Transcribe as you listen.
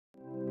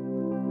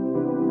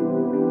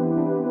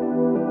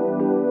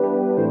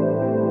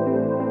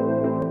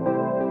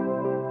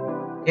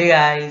Hey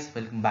guys,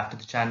 welcome back to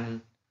the channel.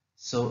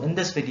 So in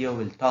this video,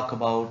 we'll talk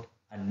about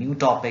a new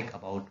topic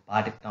about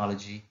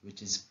biotechnology,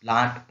 which is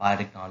plant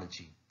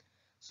biotechnology.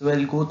 So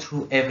we'll go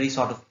through every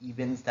sort of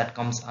events that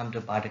comes under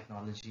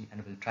biotechnology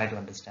and we'll try to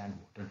understand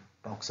what it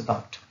talks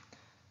about.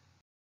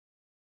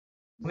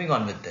 Moving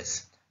on with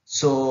this.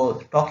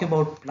 So talking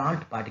about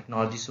plant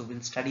biotechnology, so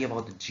we'll study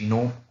about the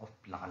genome of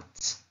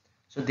plants.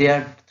 So there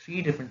are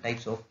three different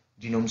types of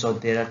genomes, or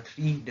there are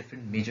three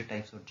different major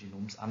types of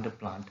genomes under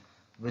plant,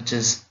 which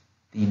is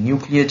the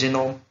nuclear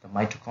genome, the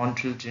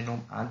mitochondrial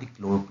genome, and the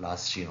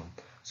chloroplast genome.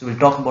 So we'll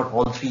talk about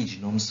all three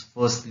genomes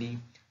firstly.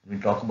 We'll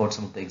talk about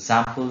some of the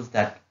examples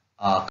that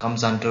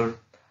comes under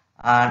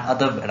and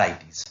other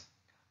varieties.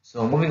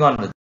 So moving on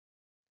with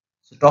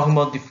talking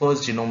about the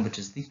first genome, which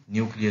is the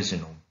nuclear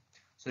genome.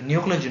 So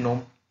nuclear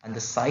genome and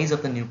the size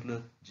of the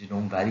nuclear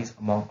genome varies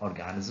among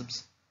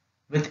organisms.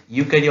 With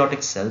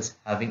eukaryotic cells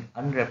having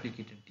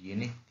unreplicated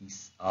DNA,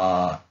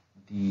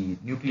 the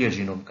nuclear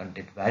genome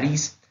content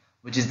varies,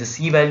 which is the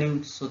C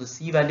value. So the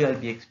C value I'll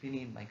be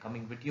explaining in my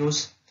coming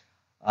videos,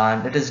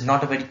 and it is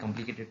not a very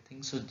complicated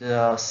thing. So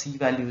the C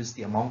value is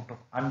the amount of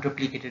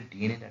unreplicated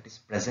DNA that is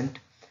present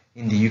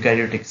in the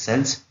eukaryotic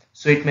cells.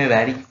 So it may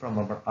vary from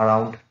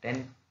around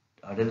 10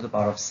 to the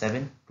power of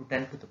 7 to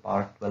 10 to the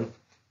power of 12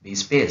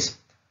 base pairs.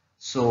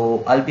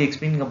 So I'll be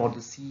explaining about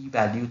the C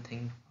value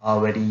thing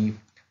very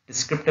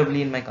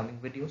descriptively in my coming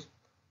videos.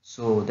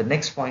 So the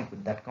next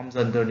point that comes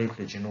under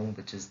nuclear genome,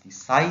 which is the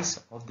size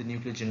of the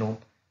nuclear genome,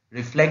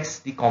 reflects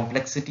the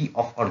complexity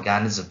of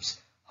organisms.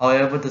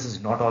 However, this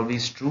is not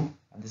always true,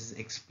 and this is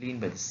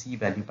explained by the C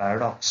value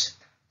paradox.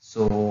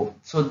 So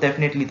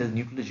definitely the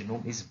nuclear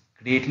genome is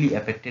greatly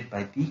affected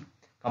by the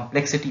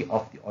complexity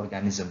of the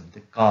organism.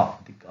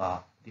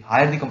 The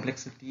higher the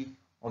complexity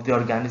of the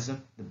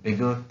organism, the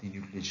bigger the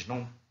nuclear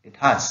genome it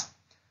has.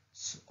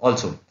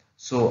 Also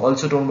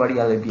don't worry,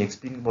 I'll be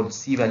explaining about the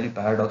C value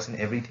paradox and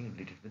everything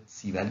related with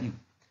C value.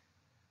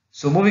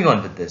 So moving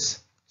on with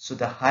this. So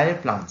the higher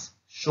plants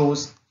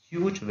shows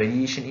huge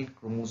variation in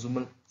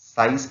chromosomal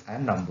size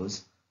and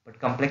numbers, but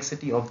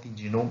complexity of the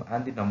genome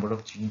and the number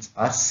of genes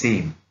are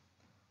same.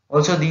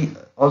 Also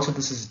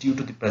this is due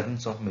to the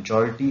presence of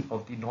majority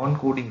of the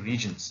non-coding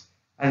regions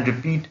and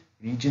repeat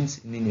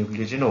regions in the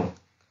nuclear genome.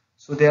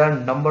 So there are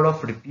a number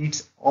of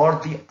repeats or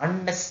the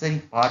unnecessary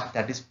part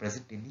that is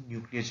present in the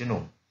nuclear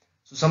genome.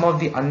 So some of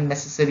the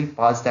unnecessary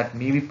parts that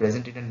may be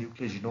present in a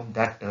nuclear genome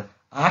that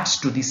adds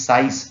to the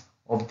size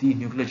of the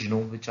nuclear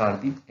genome, which are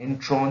the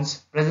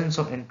introns, presence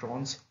of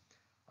introns,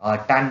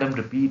 tandem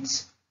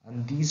repeats,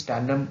 and these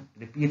tandem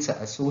repeats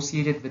are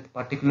associated with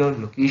particular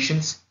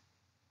locations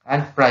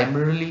and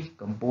primarily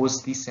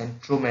compose the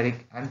centromeric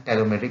and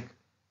telomeric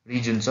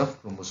regions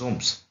of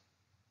chromosomes.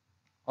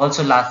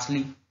 Also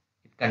lastly,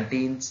 it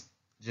contains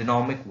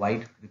genomic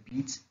wide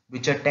repeats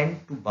which are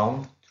tend to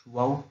bound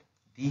throughout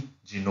the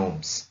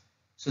genomes.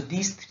 So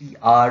these three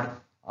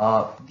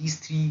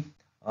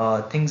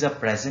things are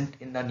present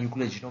in the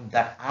nuclear genome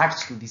that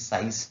adds to the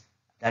size,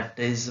 that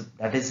is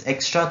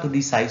extra to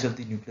the size of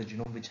the nuclear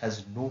genome, which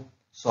has no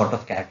sort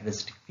of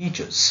characteristic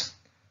features.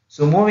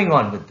 So moving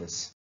on with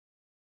this.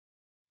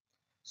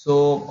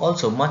 So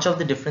also much of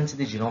the difference in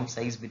the genome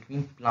size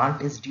between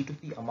plant is due to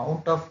the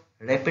amount of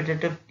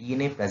repetitive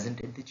DNA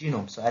present in the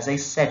genome. So as I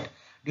said,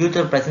 due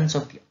to the presence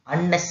of the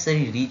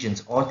unnecessary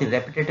regions or the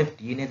repetitive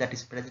DNA that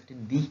is present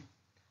in the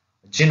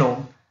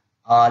genome,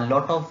 a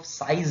lot of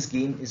size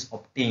gain is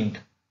obtained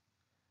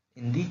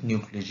in the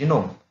nuclear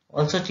genome.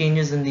 Also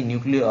changes in the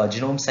nuclear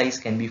genome size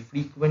can be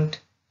frequent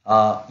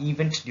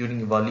event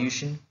during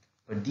evolution,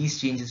 but these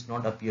changes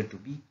not appear to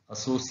be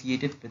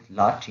associated with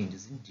large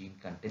changes in gene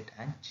content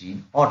and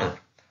gene order.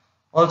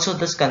 Also,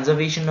 this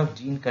conservation of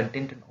gene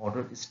content and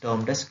order is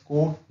termed as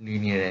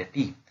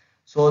collinearity.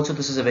 So also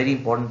this is a very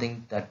important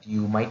thing that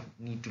you might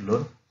need to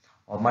learn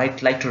or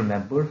might like to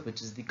remember,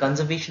 which is the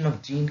conservation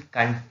of gene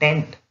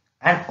content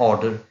and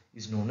order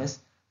is known as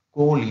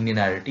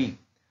collinearity.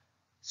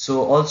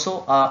 So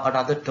also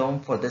another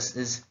term for this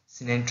is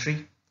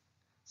synenty.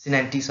 So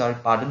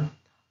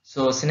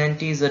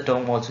synenty is a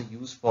term also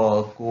used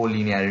for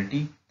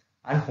collinearity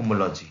and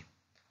homology.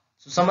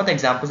 So some of the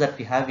examples that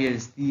we have here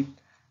is the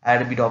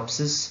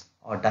Arabidopsis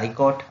or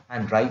dicot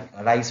and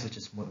rice, which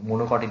is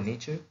monocot in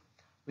nature,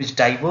 which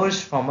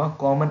diverged from a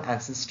common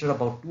ancestor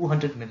about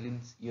 200 million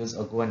years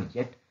ago, and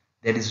yet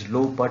there is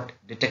low but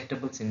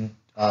detectable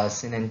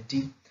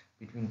synenty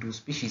between two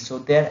species. So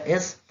there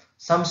is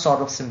some sort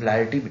of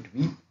similarity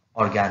between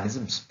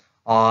organisms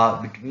or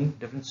between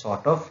different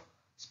sort of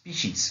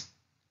species.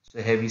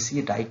 So here we see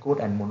a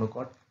dicot and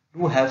monocot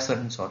do have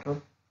certain sort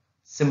of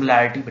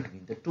similarity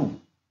between the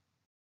two.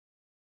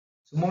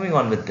 So moving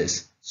on with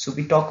this, so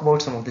we talk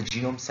about some of the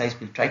genome size.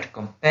 We'll try to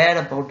compare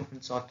about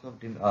different sorts of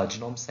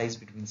genome size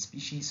between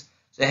species.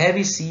 So here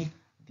we see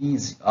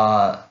these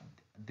the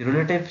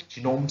relative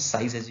genome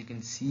size, as you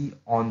can see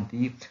on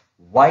the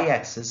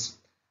y-axis,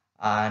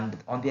 and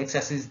on the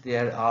x-axis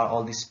there are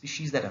all the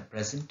species that are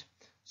present.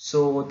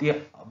 So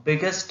the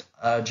biggest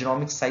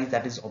genomic size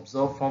that is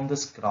observed from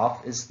this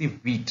graph is the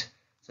wheat.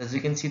 So as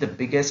you can see, the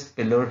biggest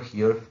pillar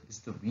here is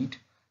the wheat.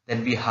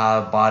 Then we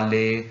have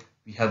barley,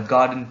 we have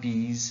garden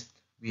peas,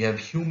 we have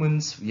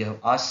humans, we have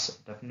us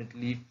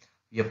definitely,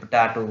 we have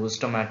potatoes,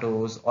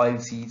 tomatoes, oil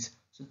seeds.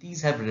 So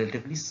these have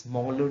relatively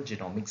smaller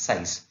genomic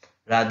size.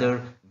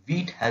 Rather,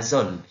 wheat has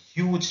a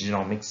huge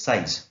genomic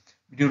size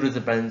due to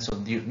the presence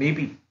of the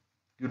maybe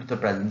due to the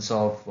presence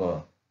of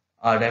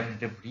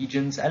repetitive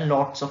regions and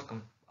lots of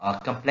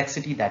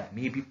complexity that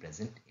may be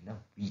present in a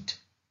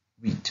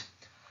wheat.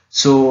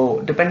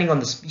 So depending on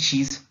the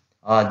species,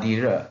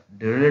 the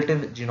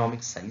relative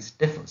genomic size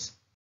differs.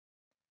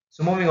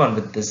 So moving on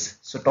with this,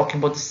 so talking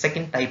about the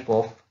second type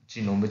of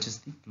genome, which is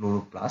the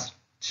chloroplast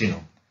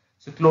genome.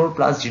 So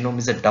chloroplast genome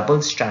is a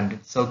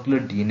double-stranded circular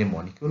DNA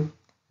molecule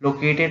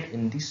located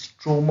in the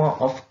stroma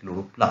of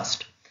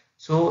chloroplast.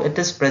 So it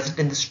is present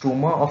in the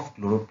stroma of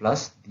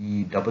chloroplast,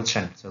 the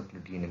double-stranded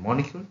circular DNA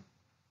molecule,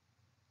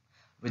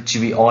 which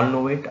we all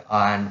know it,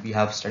 and we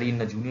have studied in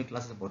the junior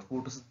classes about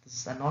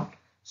photosynthesis and all.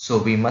 So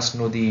we must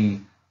know the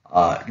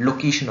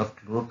location of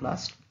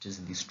chloroplast, which is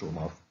in the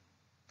stroma of.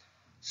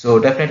 So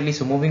definitely,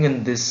 so moving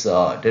in this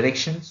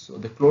direction, so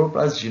the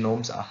chloroplast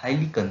genomes are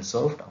highly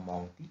conserved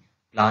among the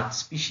plant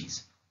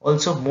species.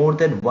 Also, more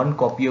than one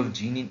copy of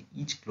gene in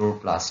each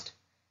chloroplast.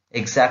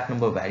 Exact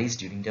number varies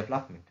during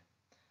development.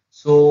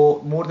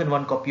 So more than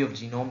one copy of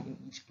genome in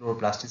each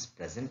chloroplast is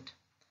present.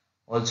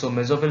 Also,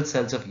 mesophyll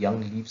cells of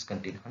young leaves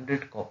contain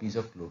 100 copies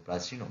of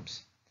chloroplast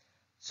genomes.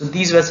 So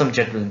these were some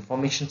general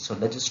information. So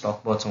let's just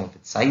talk about some of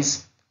its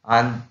size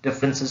and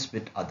differences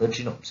with other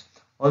genomes.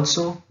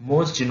 Also,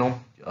 most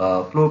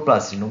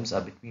chloroplast genomes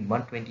are between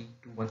 120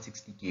 to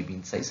 160 kb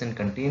in size and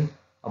contain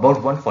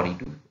about 120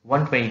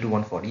 to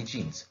 140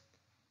 genes.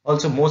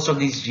 Also, most of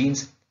these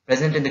genes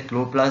present in the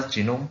chloroplast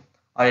genome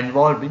are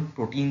involved in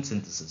protein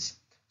synthesis.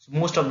 So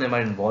most of them are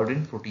involved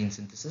in protein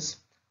synthesis.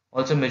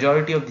 Also,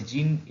 majority of the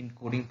gene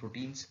encoding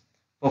proteins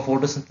for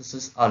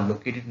photosynthesis are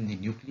located in the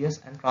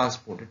nucleus and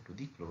transported to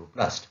the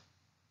chloroplast.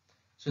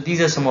 So these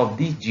are some of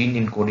the gene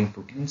encoding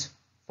proteins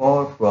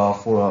for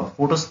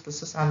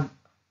photosynthesis, and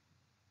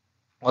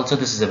also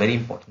this is a very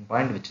important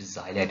point which is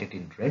highlighted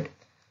in red.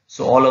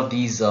 So all of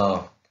these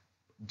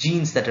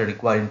genes that are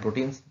required in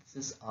protein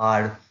synthesis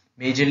are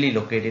majorly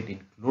located in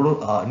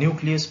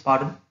nucleus.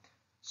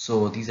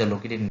 So these are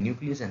located in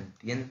nucleus, and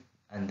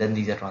then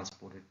these are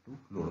transported to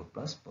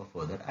chloroplast for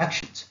further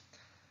actions.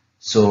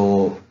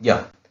 So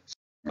yeah,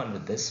 on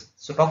with this.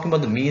 So talking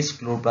about the maize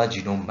chloroplast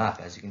genome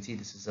map, as you can see,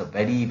 this is a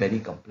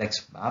very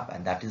complex map,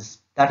 and that is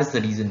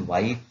the reason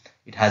why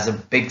it has a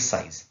big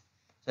size.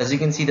 So as you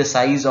can see, the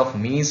size of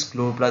maize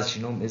chloroplast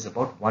genome is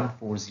about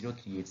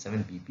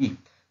 140387 pp.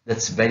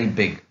 That's very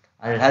big,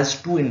 and it has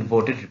two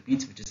inverted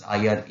repeats, which is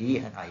IRA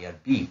and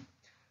IRB,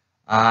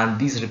 and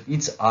these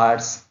repeats are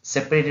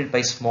separated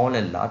by small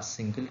and large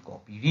single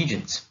copy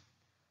regions.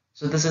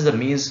 So this is the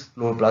maize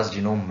chloroplast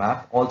genome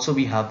map. Also,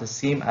 we have the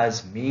same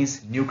as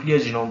maize nuclear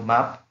genome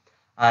map,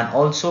 and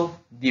also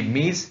the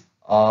maize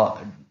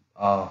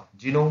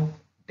genome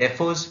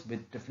differs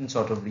with different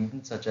sort of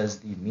regions, such as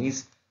the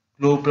maize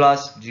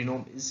chloroplast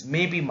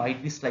genome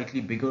might be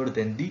slightly bigger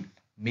than the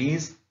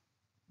maize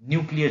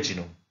nuclear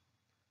genome.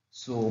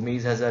 So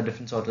maize has a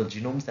different sort of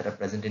genomes that are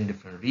present in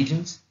different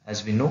regions,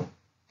 as we know.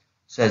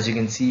 So as you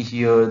can see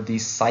here, the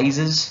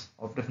sizes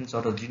of different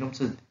sort of genomes.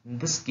 So in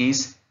this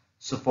case,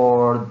 so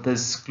for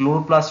this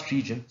chloroplast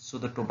region, so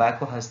the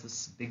tobacco has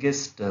this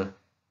biggest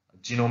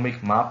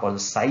genomic map or the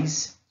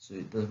size. So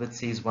it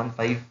says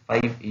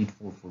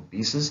 155844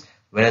 bases,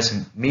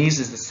 whereas maize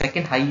is the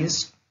second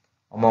highest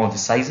among the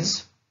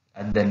sizes,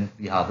 and then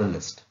we have the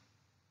list.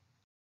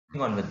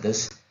 Moving on with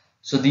this,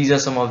 so these are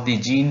some of the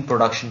gene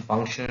production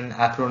function,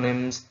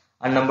 acronyms,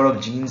 and number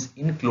of genes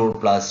in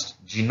chloroplast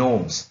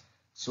genomes.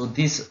 So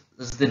this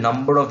is the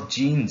number of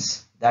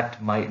genes that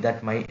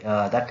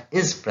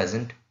is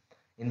present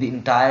in the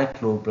entire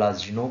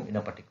chloroplast genome in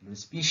a particular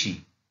species.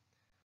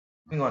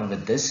 Moving on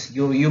with this,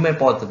 you may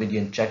pause the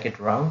video and check it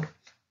around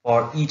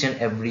for each and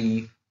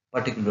every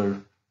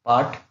particular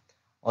part.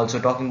 Also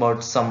talking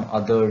about some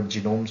other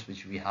genomes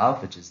which we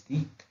have, which is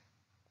the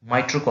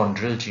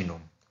mitochondrial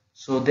genome.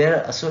 So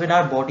in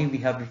our body we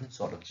have different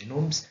sort of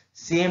genomes.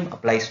 Same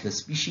applies to the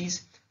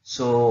species.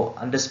 So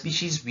under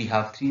species we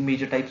have three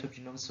major types of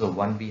genomes. So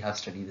one we have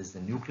studied is the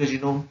nuclear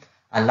genome,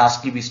 and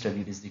lastly we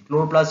studied is the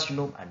chloroplast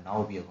genome, and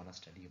now we are going to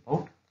study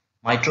about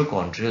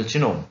mitochondrial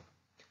genome.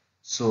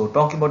 So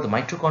talking about the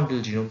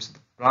mitochondrial genome, so the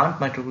plant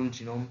mitochondrial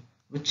genome,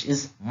 which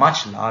is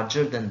much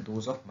larger than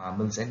those of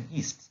mammals and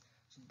yeasts.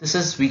 So this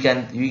is we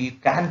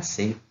can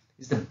say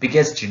is the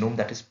biggest genome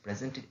that is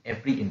present in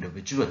every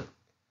individual,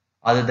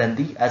 other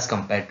than as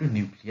compared to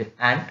nuclear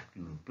and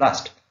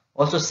chloroplast.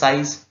 Also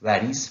size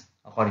varies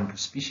according to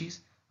species,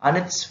 and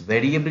its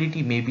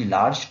variability may be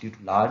large due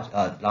to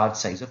large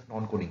size of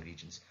non-coding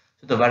regions.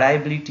 So the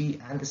variability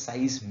and the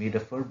size may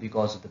differ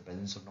because of the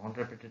presence of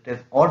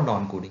non-repetitive or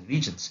non-coding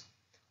regions.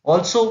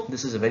 Also,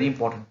 this is a very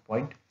important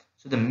point.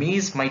 So the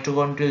maize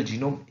mitochondrial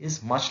genome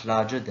is much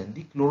larger than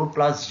the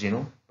chloroplast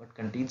genome, but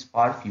contains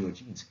far fewer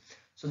genes.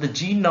 So the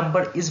gene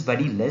number is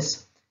very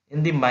less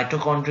in the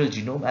mitochondrial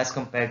genome as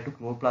compared to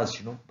chloroplast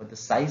genome, but the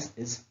size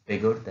is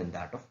bigger than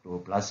that of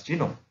chloroplast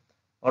genome.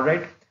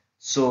 Alright,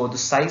 so the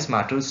size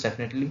matters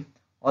definitely.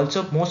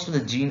 Also, most of the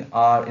genes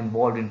are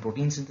involved in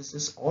protein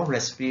synthesis or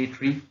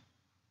respiratory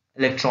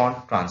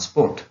electron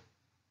transport.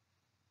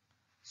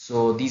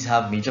 So these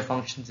have major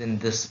functions in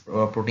this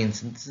protein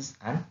synthesis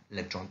and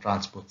electron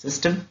transport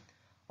system.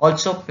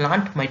 Also,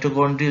 plant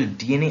mitochondrial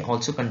DNA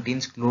also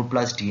contains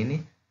chloroplast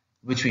DNA,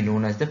 which we know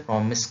as the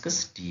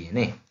promiscuous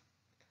DNA.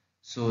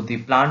 So the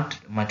plant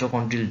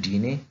mitochondrial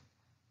DNA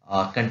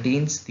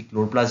contains the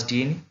chloroplast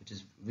DNA,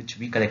 which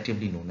we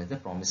collectively known as the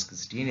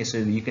promiscuous DNA. So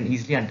you can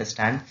easily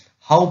understand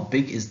how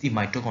big is the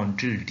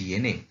mitochondrial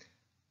DNA.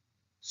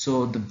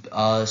 So the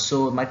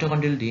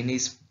mitochondrial DNA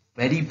is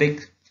very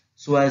big,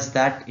 so as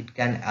that it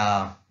can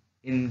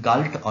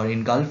engulf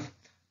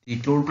the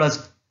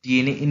chloroplast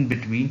DNA in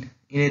between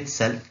in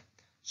itself,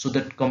 so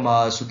that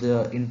so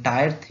the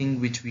entire thing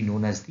which we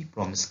known as the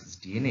promiscuous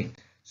DNA.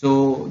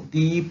 So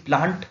the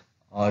plant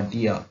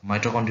the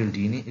mitochondrial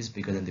DNA is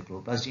bigger than the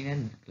chloroplast DNA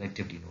and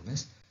collectively known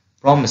as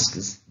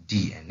promiscuous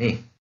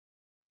DNA.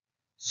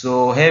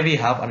 So here we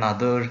have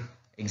another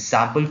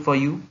example for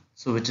you,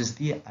 so which is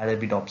the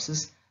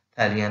Arabidopsis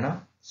thaliana,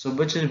 so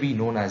which we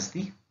know as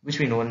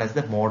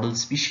the model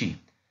species.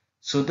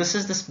 So this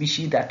is the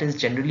species that is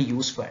generally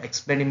used for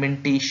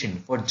experimentation,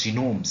 for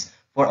genomes,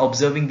 for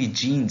observing the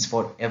genes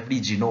for every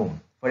genome,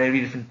 for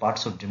every different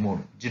parts of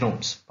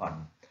genomes.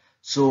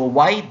 So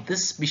why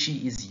this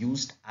species is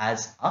used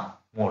as a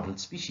model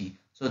species?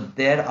 So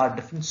there are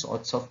different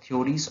sorts of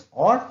theories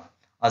or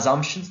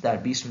assumptions that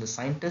are based on the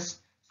scientists.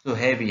 So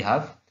here we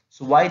have,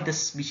 so why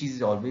this species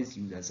is always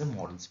used as a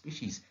model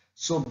species?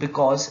 So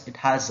because it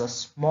has a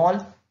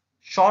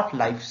short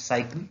life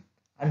cycle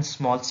and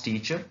small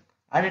stature,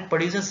 and it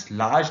produces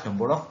large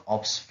number of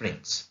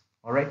offsprings.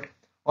 All right.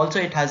 Also,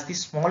 it has the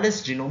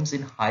smallest genomes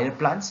in higher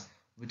plants,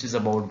 which is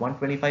about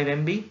 125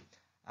 MB,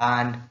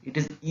 and it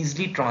is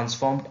easily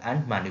transformed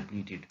and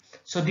manipulated.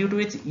 So due to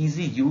its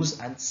easy use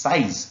and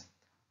size,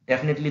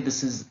 definitely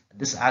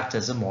this acts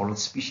as a model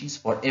species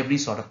for every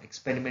sort of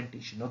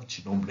experimentation of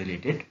genome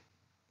related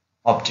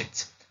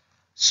objects.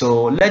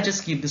 So let's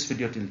just keep this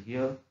video till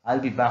here. I'll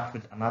be back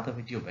with another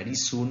video very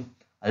soon.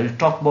 I will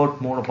talk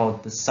more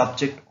about the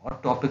subject or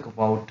topic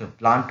about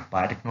plant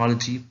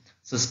biotechnology.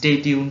 So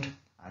stay tuned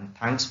and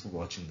thanks for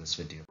watching this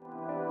video.